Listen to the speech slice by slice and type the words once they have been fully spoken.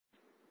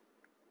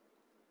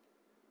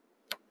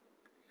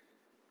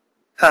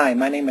Hi,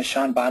 my name is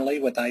Sean Bodley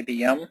with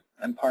IBM.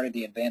 I'm part of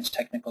the Advanced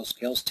Technical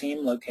Skills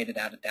team located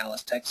out of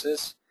Dallas,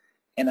 Texas,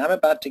 and I'm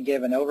about to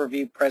give an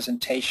overview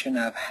presentation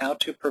of how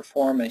to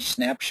perform a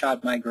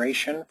snapshot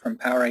migration from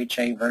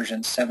PowerHA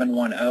version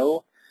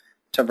 7.1.0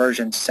 to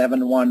version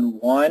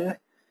 7.1.1,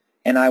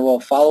 and I will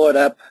follow it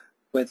up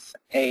with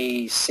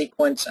a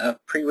sequence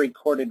of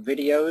pre-recorded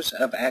videos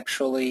of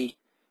actually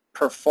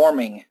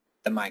performing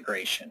the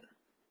migration.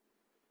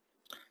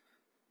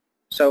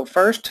 So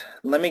first,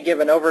 let me give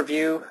an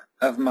overview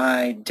of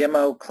my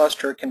demo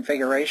cluster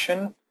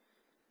configuration.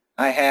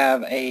 I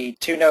have a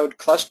 2-node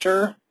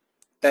cluster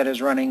that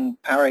is running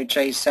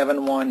PowerHA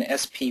 7.1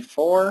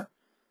 SP4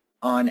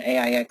 on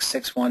AIX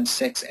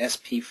 616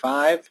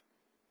 SP5.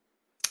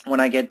 When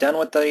I get done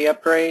with the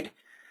upgrade,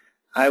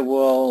 I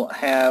will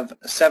have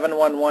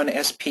 7.1.1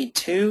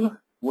 SP2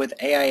 with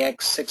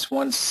AIX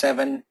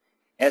 617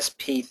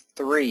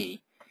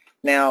 SP3.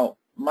 Now,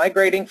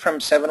 migrating from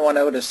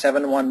 7.1.0 to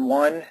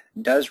 7.1.1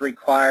 does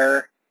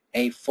require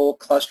a full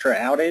cluster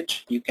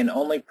outage. You can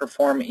only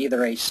perform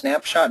either a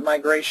snapshot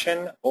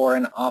migration or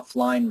an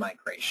offline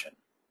migration.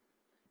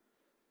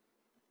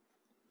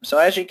 So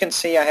as you can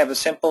see, I have a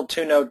simple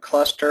 2-node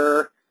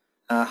cluster,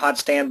 hot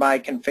standby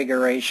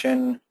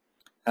configuration,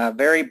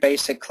 very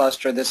basic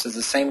cluster. This is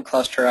the same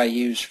cluster I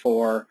use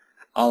for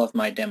all of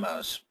my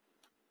demos.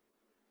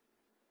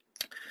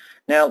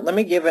 Now let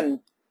me give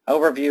an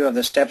overview of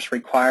the steps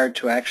required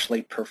to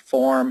actually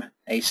perform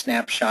a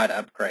snapshot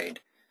upgrade.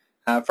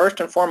 First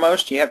and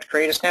foremost, you have to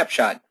create a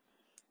snapshot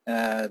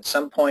at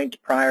some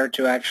point prior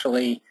to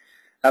actually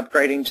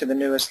upgrading to the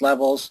newest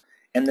levels.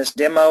 In this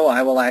demo,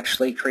 I will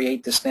actually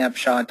create the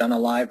snapshot on a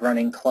live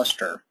running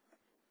cluster.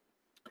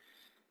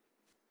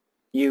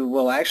 You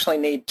will actually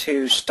need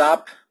to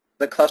stop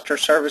the cluster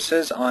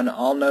services on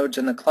all nodes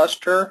in the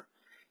cluster,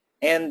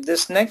 and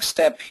this next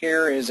step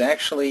here is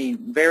actually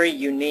very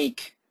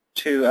unique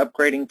to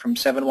upgrading from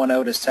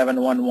 7.1.0 to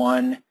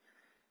 7.1.1,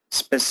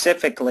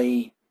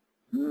 specifically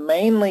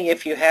mainly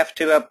if you have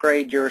to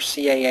upgrade your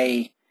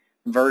CAA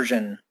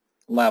version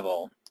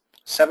level.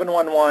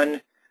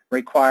 7.1.1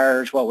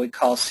 requires what we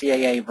call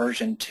CAA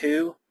version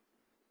 2,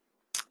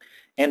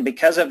 and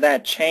because of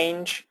that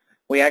change,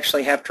 we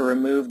actually have to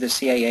remove the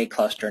CAA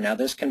cluster. Now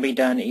this can be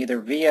done either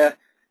via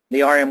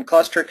the RM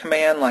cluster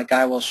command like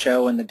I will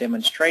show in the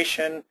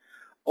demonstration,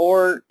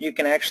 or you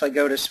can actually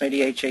go to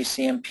SMIDI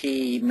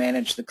HACMP,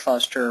 manage the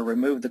cluster,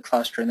 remove the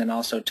cluster, and then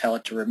also tell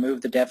it to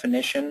remove the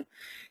definition,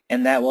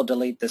 and that will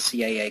delete the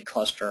CAA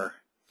cluster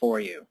for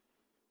you.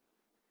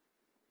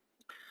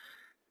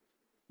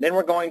 Then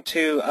we're going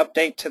to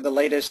update to the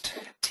latest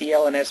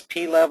TL and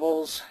SP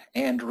levels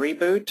and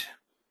reboot.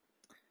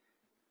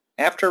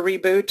 After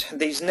reboot,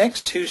 these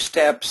next two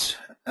steps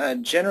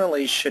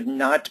generally should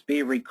not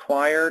be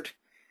required.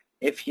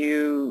 If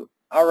you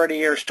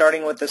already are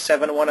starting with the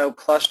 7.1.0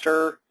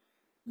 cluster,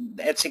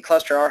 the Etsy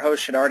cluster R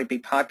host should already be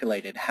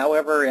populated.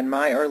 However, in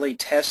my early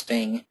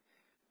testing,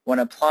 when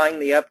applying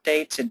the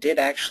updates, it did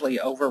actually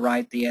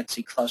overwrite the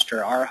Etsy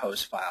cluster R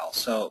host file.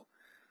 So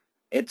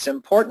it's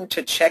important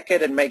to check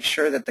it and make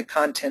sure that the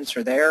contents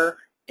are there.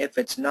 If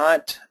it's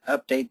not,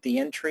 update the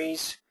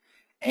entries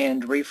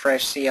and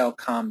refresh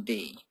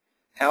CLCOMD.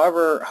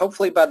 However,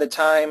 hopefully by the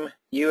time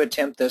you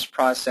attempt this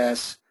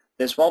process,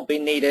 this won't be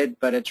needed,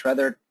 but it's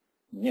rather,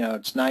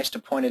 it's nice to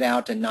point it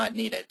out and not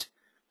need it.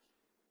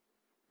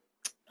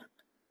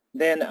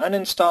 Then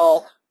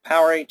uninstall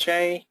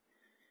PowerHA.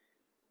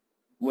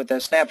 With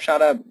a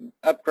snapshot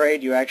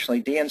upgrade, you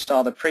actually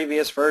deinstall the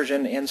previous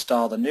version,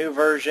 install the new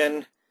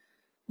version.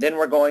 Then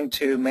we're going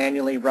to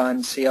manually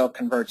run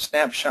CL-convert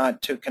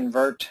snapshot to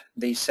convert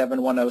the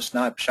 7.1.0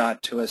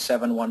 snapshot to a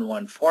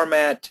 7.1.1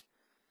 format.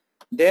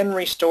 Then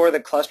restore the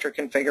cluster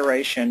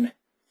configuration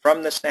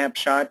from the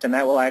snapshot, and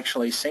that will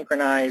actually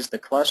synchronize the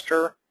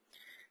cluster.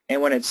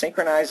 And when it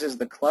synchronizes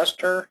the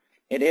cluster,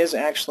 it is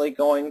actually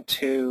going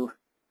to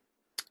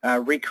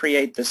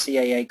recreate the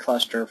CAA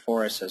cluster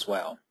for us as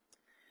well.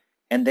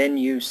 And then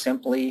you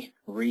simply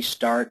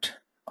restart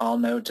all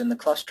nodes in the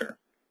cluster.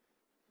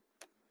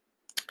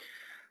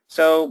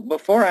 So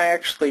before I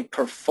actually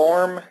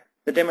perform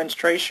the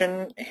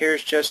demonstration,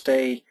 here's just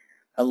a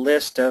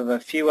list of a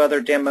few other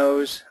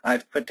demos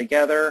I've put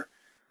together.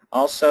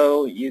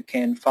 Also, you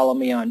can follow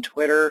me on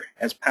Twitter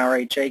as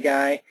PowerHA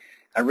Guy.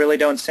 I really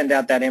don't send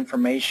out that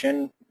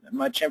information,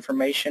 much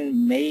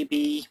information,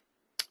 maybe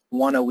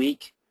one a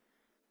week,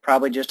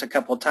 probably just a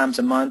couple times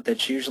a month.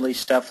 It's usually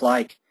stuff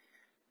like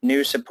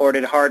new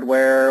supported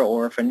hardware,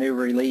 or if a new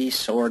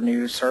release or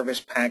new service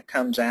pack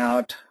comes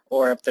out,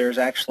 or if there's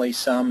actually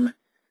some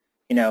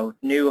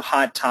new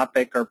hot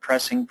topic or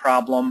pressing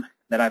problem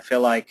that I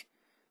feel like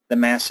the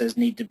masses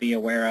need to be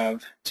aware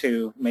of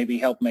to maybe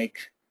help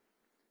make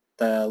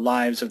the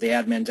lives of the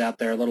admins out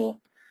there a little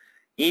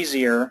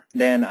easier,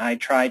 then I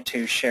try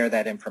to share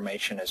that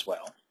information as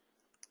well.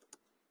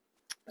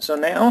 So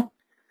now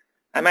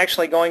I'm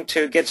actually going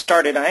to get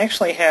started. I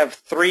actually have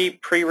 3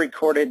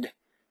 pre-recorded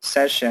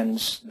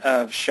sessions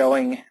of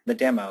showing the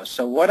demo.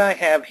 So what I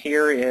have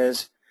here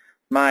is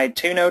my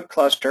 2-node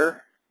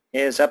cluster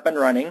is up and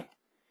running.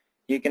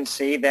 you can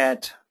see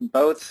that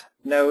both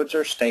nodes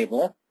are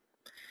stable.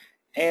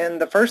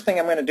 And the first thing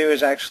I'm going to do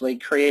is actually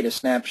create a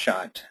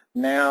snapshot.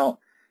 Now,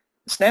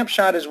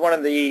 snapshot is one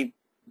of the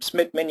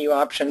SMIT menu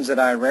options that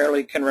I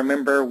rarely can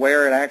remember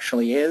where it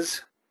actually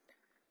is.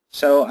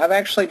 So I've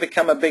actually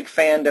become a big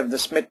fan of the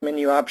SMIT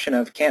menu option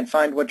of can't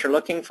find what you're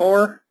looking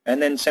for,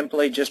 and then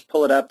simply just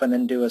pull it up and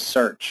then do a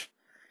search.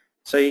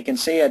 So you can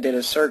see I did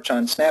a search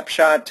on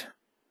snapshot.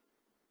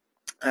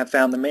 I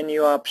found the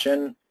menu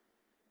option,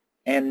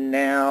 and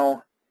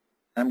now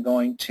I'm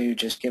going to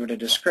just give it a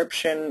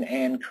description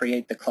and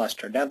create the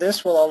cluster. Now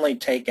this will only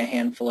take a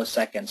handful of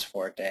seconds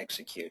for it to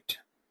execute.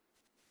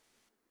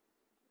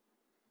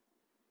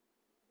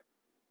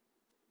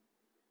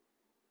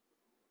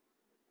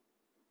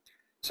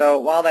 So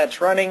while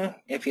that's running,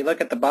 if you look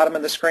at the bottom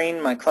of the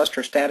screen, my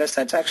cluster status,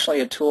 that's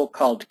actually a tool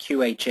called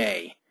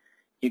QHA.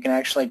 You can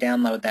actually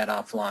download that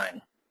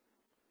offline.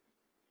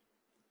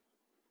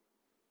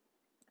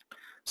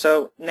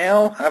 So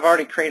now I've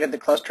already created the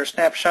cluster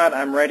snapshot.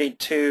 I'm ready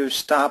to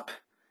stop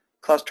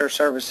cluster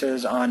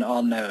services on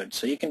all nodes.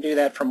 So you can do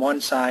that from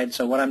one side.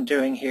 So what I'm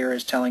doing here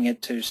is telling it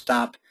to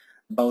stop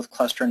both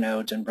cluster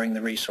nodes and bring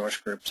the resource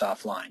groups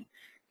offline.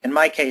 In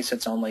my case,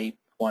 it's only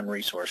one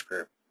resource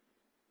group.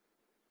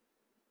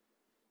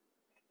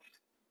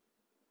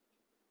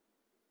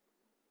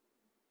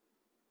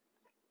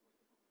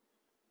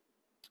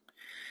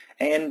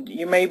 And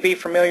you may be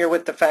familiar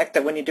with the fact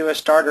that when you do a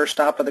start or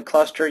stop of the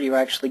cluster, you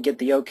actually get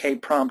the OK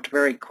prompt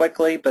very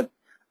quickly, but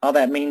all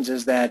that means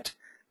is that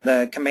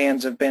the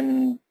commands have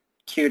been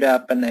queued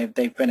up and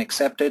they've been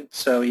accepted.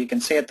 So you can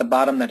see at the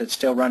bottom that it's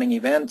still running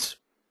events.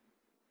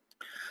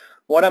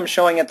 What I'm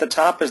showing at the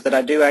top is that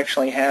I do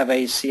actually have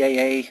a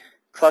CAA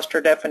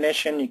cluster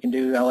definition. You can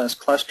do ls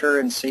cluster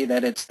and see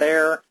that it's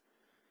there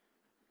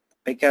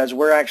because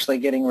we're actually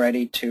getting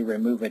ready to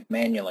remove it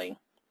manually.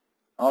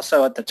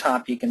 Also at the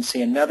top you can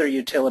see another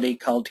utility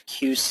called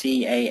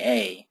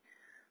QCAA.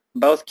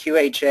 Both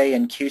QHA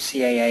and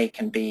QCAA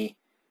can be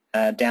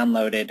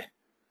downloaded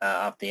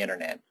off the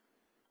internet.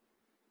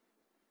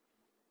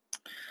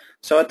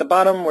 So at the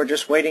bottom we're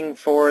just waiting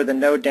for the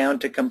node down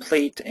to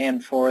complete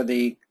and for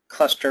the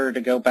cluster to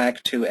go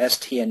back to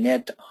ST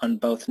init on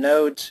both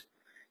nodes.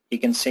 You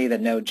can see that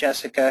node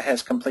Jessica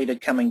has completed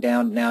coming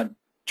down. Now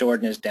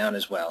Jordan is down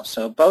as well.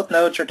 So both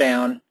nodes are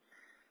down.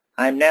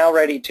 I'm now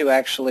ready to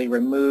actually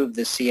remove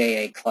the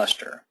CAA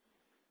cluster.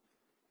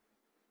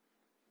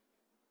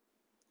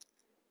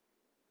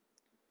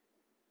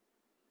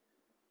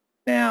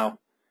 Now,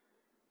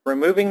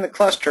 removing the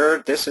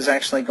cluster, this is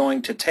actually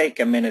going to take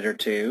a minute or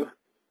two.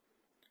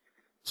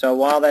 So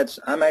while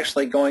I'm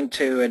actually going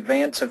to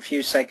advance a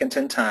few seconds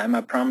in time.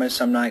 I promise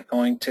I'm not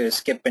going to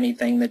skip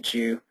anything that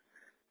you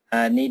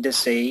need to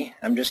see.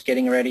 I'm just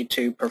getting ready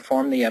to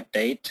perform the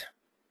update.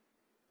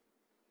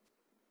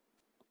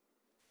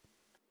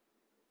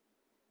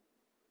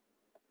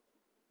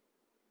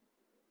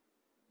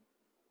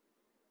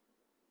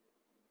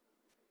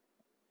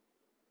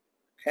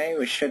 Okay,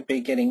 we should be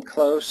getting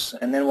close,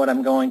 and then what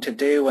I'm going to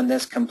do when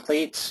this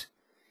completes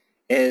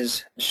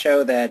is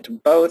show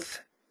that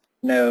both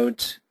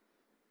nodes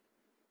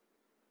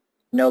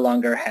no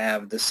longer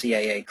have the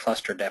CAA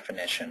cluster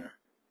definition.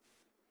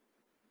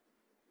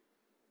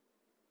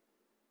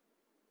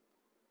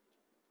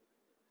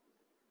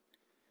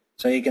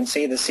 So you can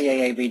see the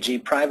CAA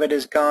VG private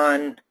is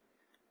gone.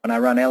 When I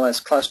run ls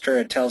cluster,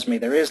 it tells me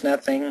there is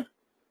nothing.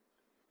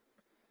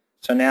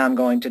 So now I'm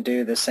going to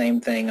do the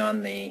same thing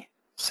on the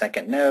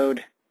second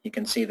node. You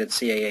can see that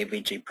CAA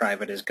VG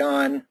private is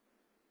gone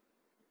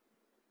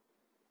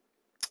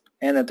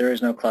and that there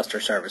is no cluster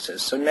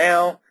services. So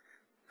now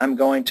I'm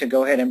going to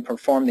go ahead and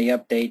perform the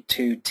update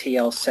to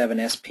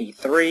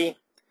TL7SP3.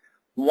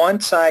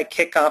 Once I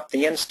kick off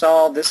the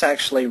install, this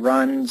actually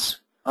runs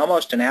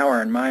almost an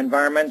hour in my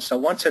environment. So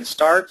once it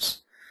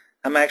starts,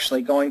 I'm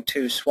actually going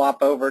to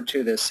swap over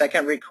to the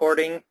second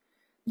recording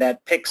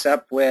that picks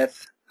up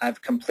with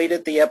I've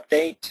completed the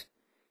update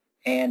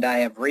and I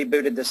have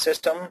rebooted the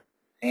system,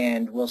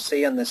 and we'll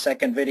see in the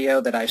second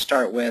video that I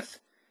start with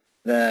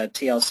the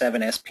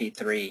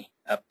TL7SP3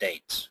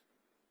 updates.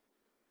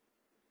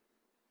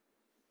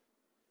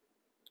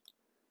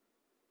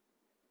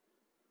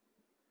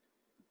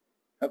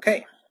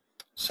 Okay,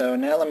 so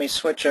now let me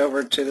switch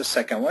over to the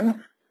second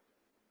one.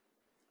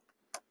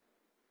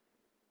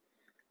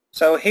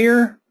 So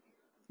here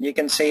you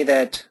can see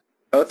that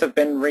both have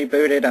been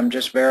rebooted. I'm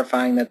just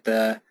verifying that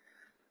the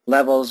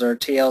levels are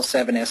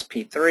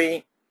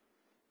TL7SP3.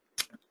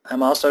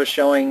 I'm also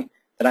showing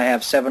that I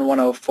have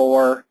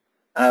 7.1.04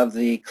 of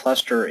the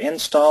cluster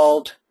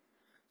installed.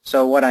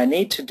 So what I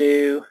need to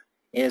do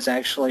is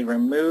actually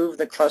remove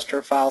the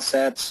cluster file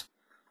sets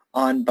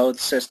on both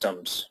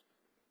systems.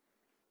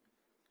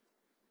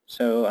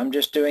 So I'm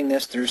just doing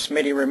this through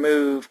SMIT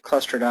remove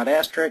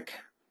cluster.asterisk.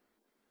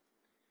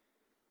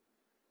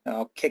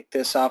 I'll kick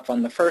this off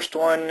on the first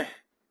one,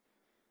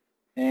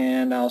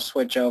 and I'll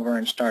switch over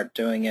and start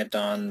doing it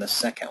on the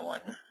second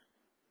one.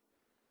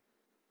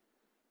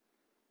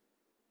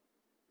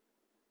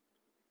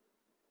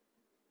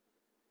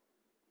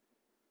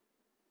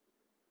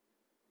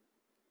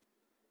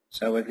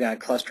 So we've got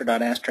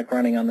cluster.asterisk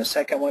running on the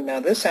second one. Now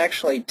this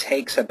actually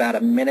takes about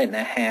 1.5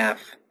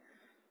 minutes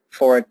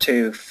for it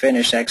to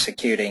finish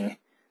executing.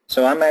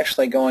 So I'm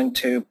actually going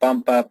to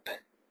bump up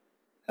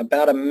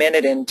about 1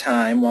 minute in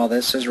time while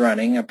this is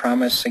running. I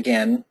promise,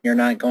 again, you're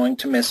not going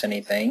to miss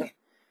anything.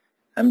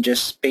 I'm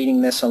just speeding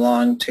this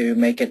along to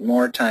make it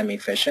more time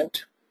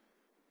efficient.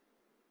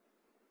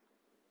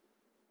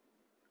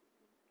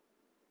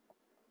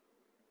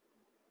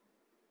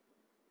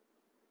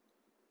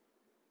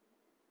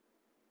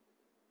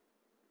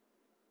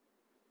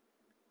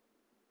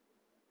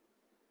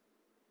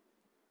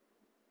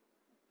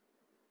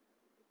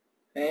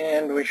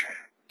 And we're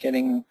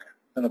getting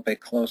a little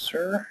bit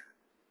closer.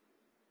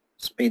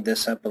 Speed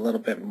this up a little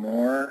bit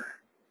more.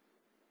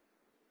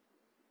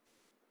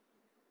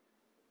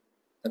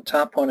 The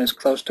top one is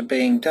close to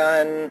being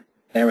done.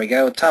 There we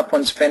go. Top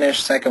one's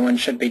finished. Second one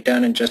should be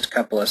done in just a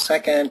couple of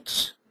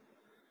seconds.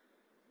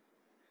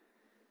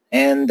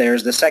 And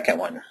there's the second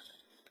one.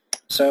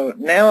 So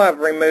now I've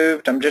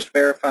removed, I'm just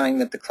verifying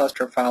that the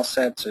cluster file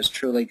sets is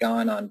truly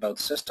gone on both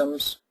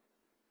systems.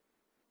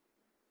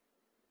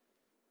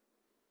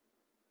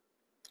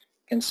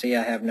 You can see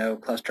I have no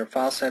cluster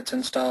file sets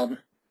installed.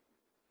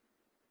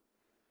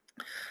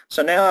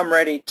 So now I'm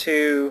ready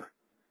to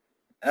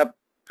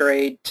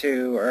upgrade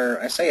to, or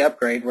I say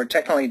upgrade, we're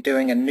technically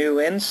doing a new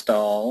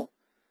install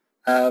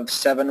of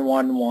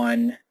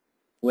 7.1.1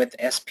 with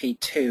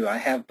SP2. I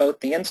have both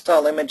the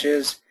install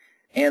images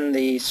and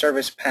the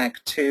Service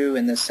Pack 2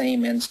 in the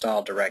same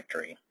install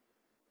directory.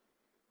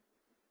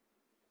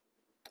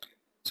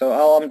 So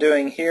all I'm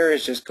doing here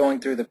is just going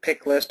through the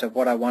pick list of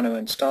what I want to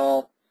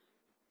install.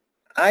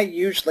 I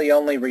usually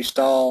only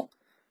reinstall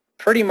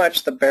pretty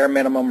much the bare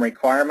minimum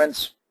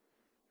requirements.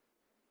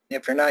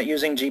 If you're not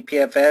using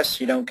GPFS,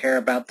 you don't care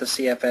about the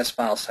CFS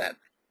file set.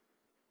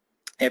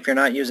 If you're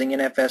not using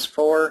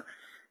NFS4,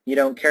 you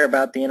don't care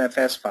about the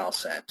NFS file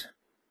set.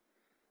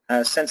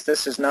 Since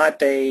this is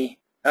not a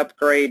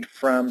upgrade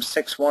from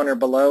 6.1 or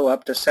below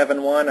up to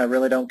 7.1, I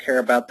really don't care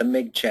about the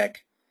MIG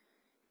check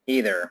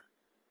either.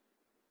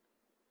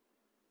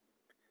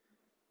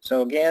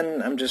 So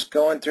again, I'm just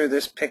going through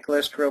this pick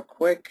list real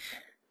quick.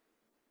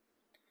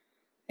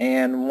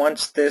 And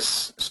once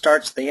this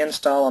starts the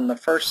install on the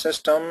first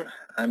system,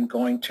 I'm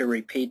going to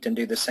repeat and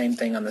do the same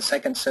thing on the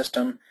second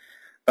system.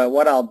 But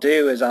what I'll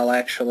do is I'll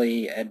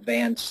actually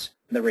advance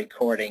the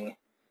recording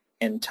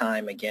in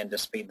time again to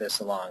speed this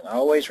along.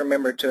 Always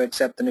remember to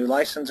accept the new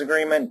license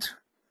agreement.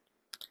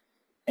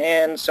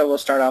 And so we'll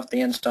start off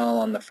the install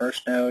on the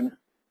first node.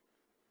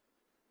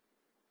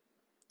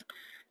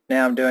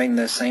 Now I'm doing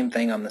the same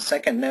thing on the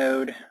second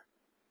node.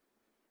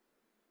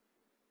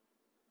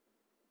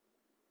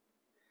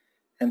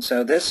 And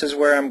so this is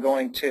where I'm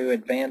going to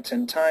advance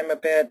in time a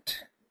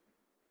bit,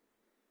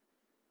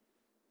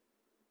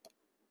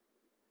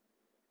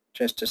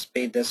 just to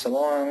speed this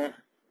along.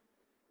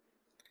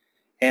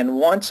 And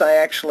once I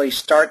actually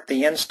start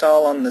the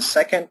install on the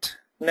second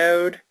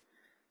node,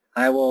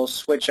 I will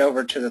switch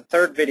over to the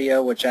third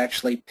video, which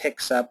actually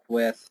picks up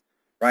with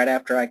right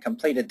after I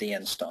completed the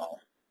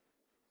install.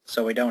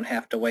 So we don't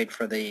have to wait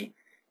for the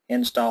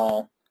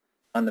install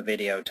on the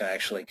video to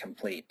actually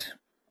complete.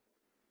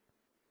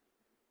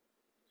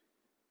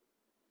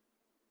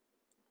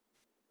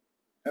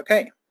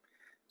 Okay,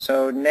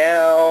 so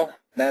now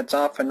that's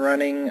off and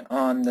running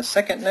on the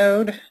second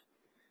node.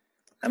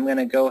 I'm going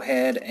to go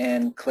ahead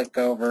and click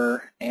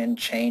over and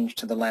change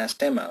to the last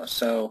demo.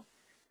 So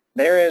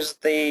there is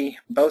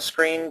both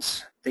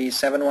screens. The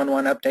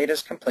 7.1.1 update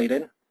is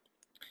completed.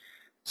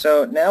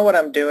 So now what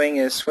I'm doing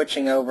is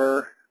switching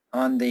over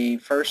on the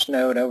first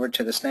node over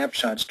to the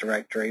snapshots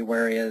directory,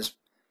 whereas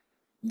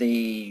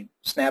the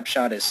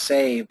snapshot is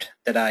saved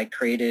that I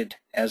created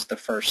as the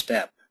first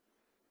step.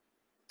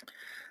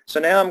 So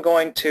now I'm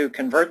going to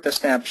convert the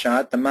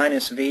snapshot. The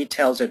 -V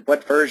tells it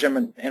what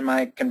version am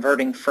I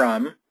converting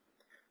from,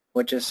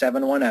 which is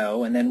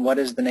 7.1.0, and then what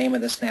is the name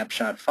of the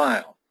snapshot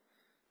file.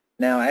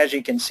 Now as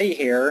you can see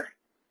here,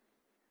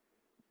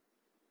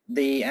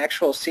 the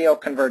actual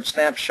clconvert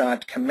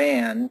snapshot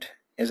command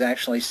is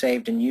actually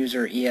saved in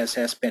user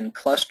ESS bin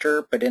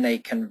cluster, but in a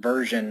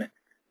conversion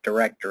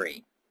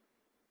directory.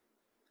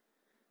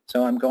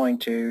 So I'm going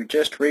to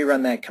just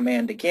rerun that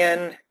command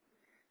again.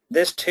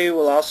 This too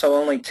will also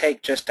only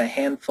take just a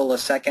handful of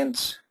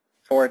seconds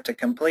for it to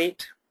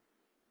complete.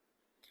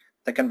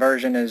 The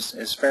conversion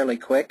is fairly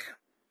quick.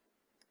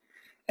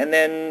 And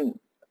then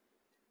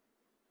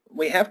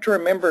we have to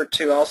remember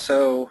to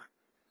also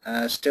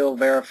still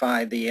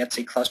verify the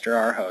etc cluster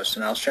R host,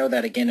 and I'll show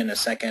that again in a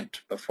second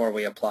before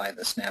we apply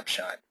the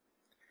snapshot.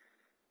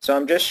 So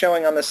I'm just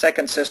showing on the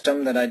second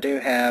system that I do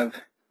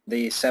have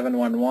the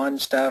 7.1.1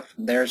 stuff.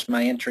 There's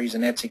my entries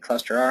in etc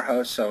cluster R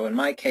host, so in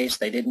my case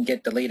they didn't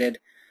get deleted,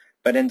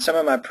 but in some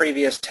of my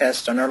previous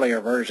tests on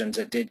earlier versions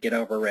it did get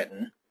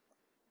overwritten.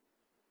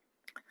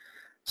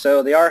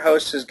 So the R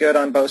host is good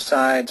on both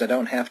sides. I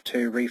don't have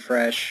to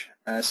refresh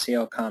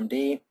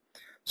clcomd.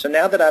 So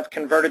now that I've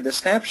converted the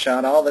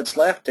snapshot, all that's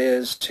left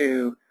is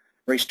to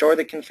restore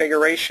the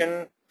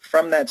configuration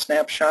from that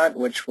snapshot,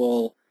 which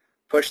will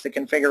push the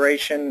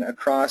configuration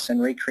across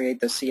and recreate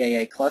the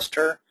CAA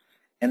cluster,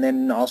 and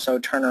then also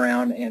turn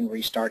around and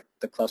restart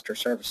the cluster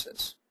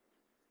services.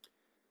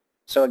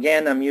 So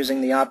again, I'm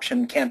using the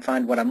option can't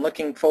find what I'm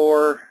looking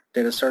for,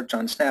 did a search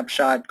on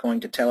snapshot,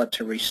 going to tell it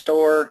to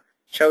restore,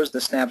 chose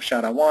the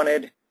snapshot I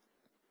wanted,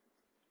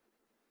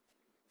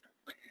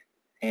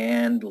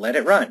 and let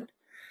it run.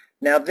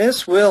 Now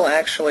this will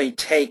actually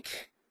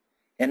take,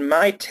 in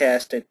my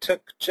test, it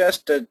took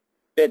just a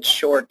bit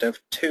short of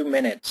 2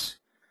 minutes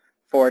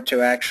for it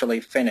to actually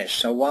finish.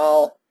 So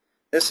while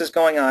this is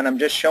going on, I'm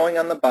just showing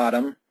on the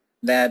bottom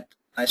that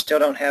I still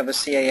don't have a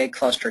CAA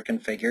cluster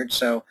configured.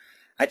 So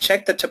I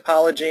check the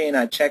topology and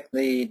I check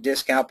the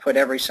disk output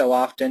every so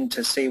often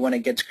to see when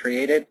it gets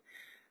created.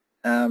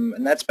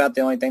 And that's about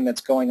the only thing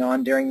that's going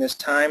on during this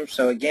time.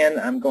 So again,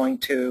 I'm going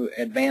to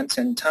advance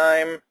in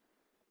time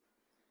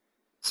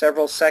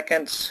several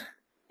seconds.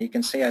 You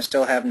can see I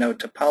still have no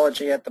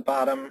topology at the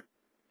bottom.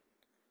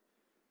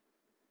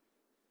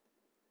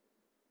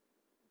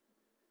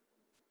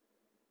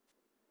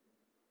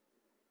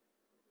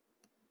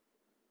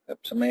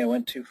 Oops, I may have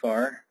went too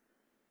far.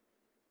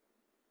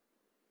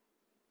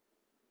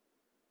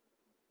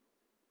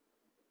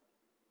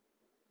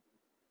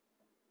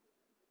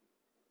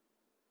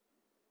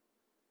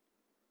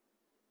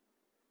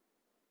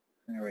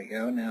 There we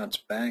go, now it's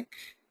back.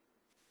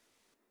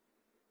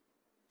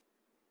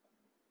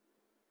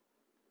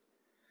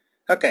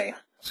 Okay,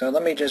 so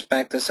let me just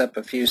back this up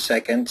a few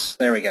seconds.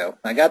 There we go.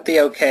 I got the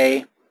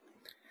OK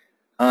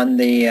on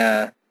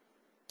the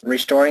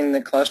restoring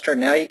the cluster.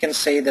 Now you can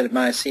see that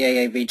my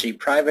CAA VG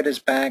private is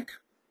back.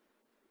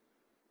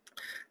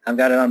 I've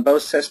got it on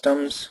both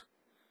systems.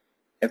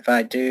 If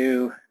I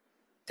do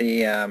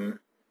the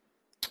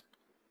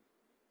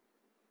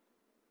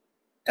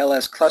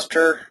LS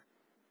cluster,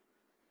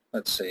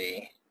 let's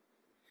see,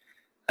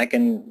 I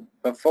can,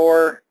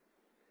 before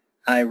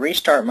I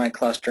restart my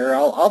cluster,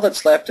 all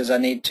that's left is I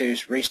need to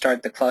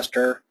restart the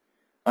cluster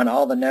on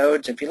all the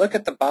nodes. If you look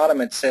at the bottom,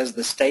 it says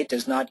the state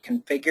is not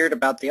configured.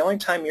 About the only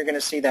time you're going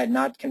to see that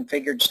not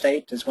configured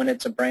state is when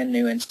it's a brand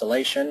new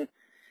installation,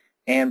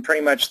 and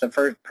pretty much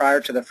the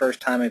prior to the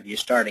first time of you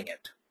starting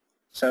it.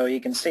 So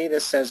you can see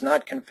this says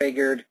not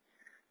configured.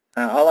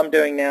 All I'm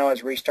doing now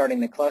is restarting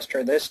the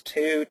cluster. This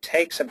too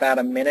takes about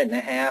 1.5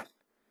 minutes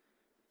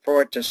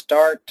for it to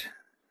start.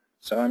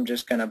 So I'm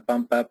just going to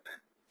bump up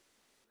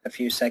a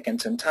few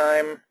seconds in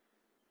time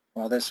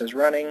while this is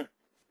running.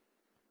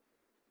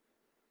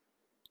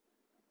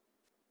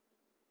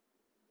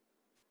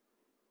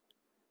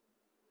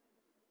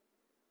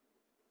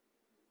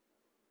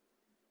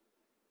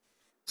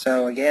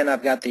 So again,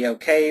 I've got the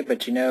OK,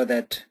 but you know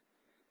that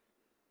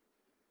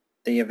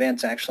the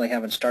events actually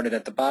haven't started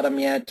at the bottom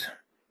yet.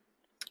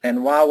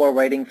 And while we're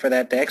waiting for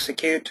that to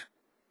execute,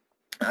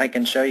 I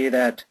can show you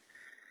that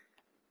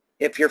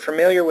if you're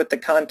familiar with the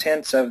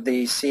contents of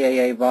the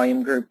CAA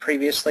volume group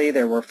previously,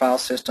 there were file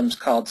systems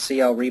called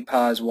CL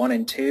repos 1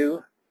 and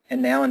 2,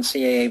 and now in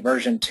CAA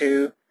version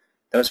 2,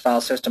 those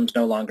file systems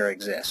no longer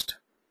exist.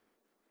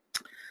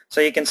 So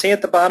you can see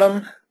at the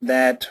bottom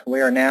that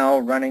we are now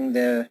running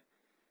the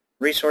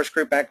resource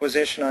group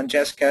acquisition on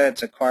Jessica.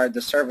 It's acquired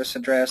the service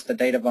address, the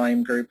data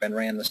volume group, and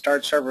ran the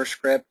start server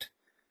script.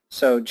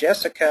 So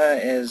Jessica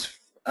is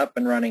up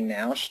and running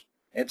now.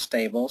 It's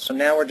stable. So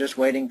now we're just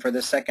waiting for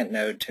the second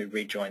node to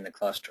rejoin the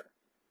cluster.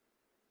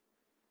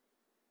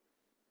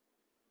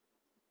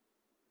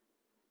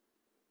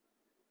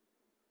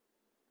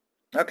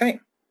 Okay,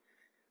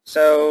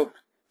 so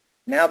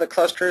now the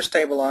cluster is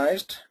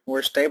stabilized.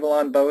 We're stable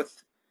on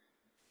both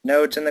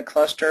nodes in the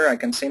cluster. I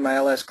can see my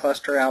LS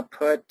cluster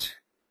output,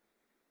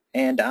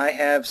 and I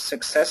have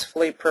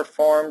successfully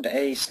performed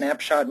a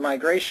snapshot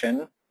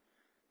migration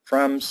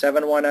from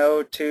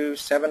 7.1.0 to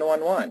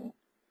 7.1.1.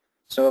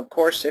 So of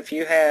course, if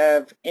you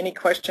have any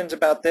questions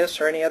about this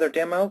or any other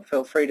demo,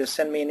 feel free to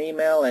send me an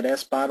email at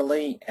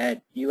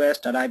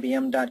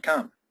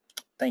sbodley@us.ibm.com.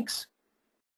 Thanks.